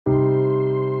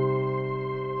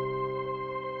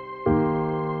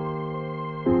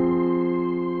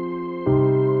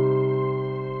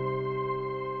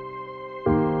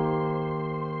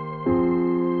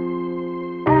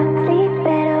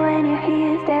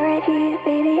right here,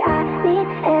 baby. I need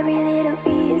every little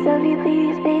piece of you,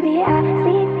 please, baby. I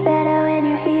sleep better when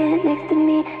you're here next to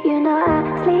me. You know I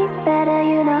sleep better,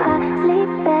 you know I sleep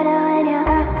better when you're.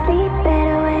 I sleep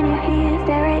better when you're here,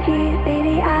 stay right here,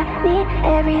 baby. I need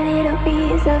every little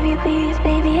piece of you, please,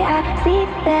 baby. I sleep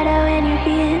better when you're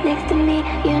here next to me.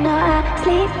 You know I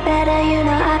sleep better, you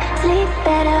know I sleep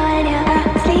better when you're. I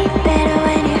sleep better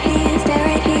when you're here, stay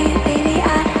right here, baby.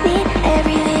 I need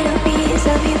every little piece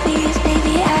of you, please,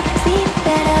 baby. I sleep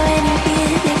better when you're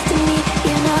here next to me.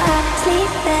 You know I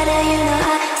sleep better, you know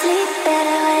I sleep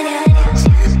better when you're.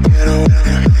 Sleep better when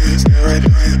you're here, stay right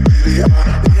here, baby. I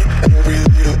need every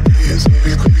little piece of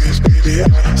you, please, baby.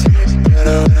 I sleep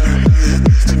better when you're here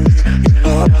next to me. You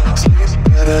know I sleep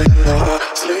better, you know I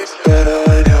sleep better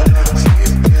when you're. Sleep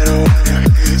better when you're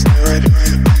here, stay right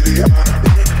here, baby. I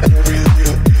need every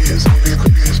little piece of you,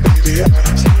 please, baby. I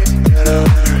sleep better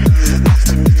when you're here next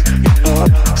to me. You know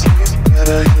I sleep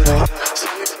better, you know I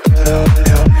sleep better when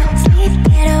you're. Sleep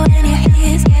better when you're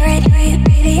here, stay right here,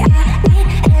 baby. I need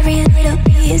every little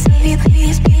piece of you,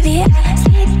 please, baby. I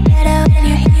sleep better when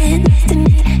you're here next to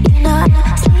me. You know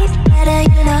I sleep better,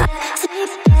 you know I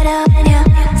sleep better when you're.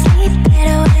 Sleep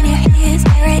better when you're here,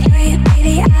 stay right here,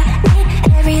 baby. I need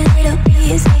every little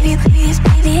piece of you, please,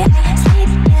 baby. I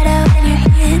sleep better when you're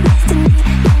here next to me.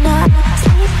 You know I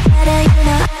sleep better, you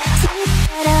know I sleep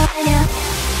better when you're.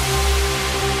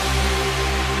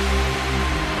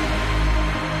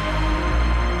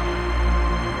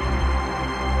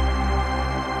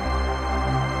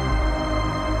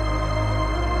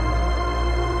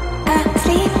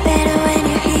 Sleep better when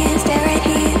you're here, stay right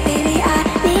here, baby. I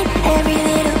need every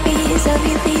little piece of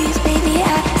you, please, baby.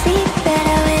 I sleep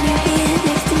better when you're here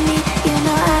next to me. You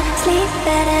know I sleep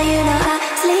better, you know I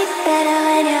sleep better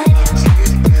when you're.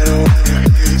 Sleep better when you're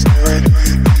here, stay right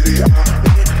here, baby. I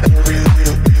need every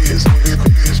little piece of you,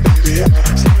 please, baby. I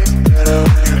sleep better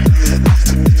when you're here next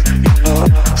to me. You know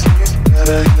I sleep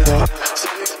better, you know I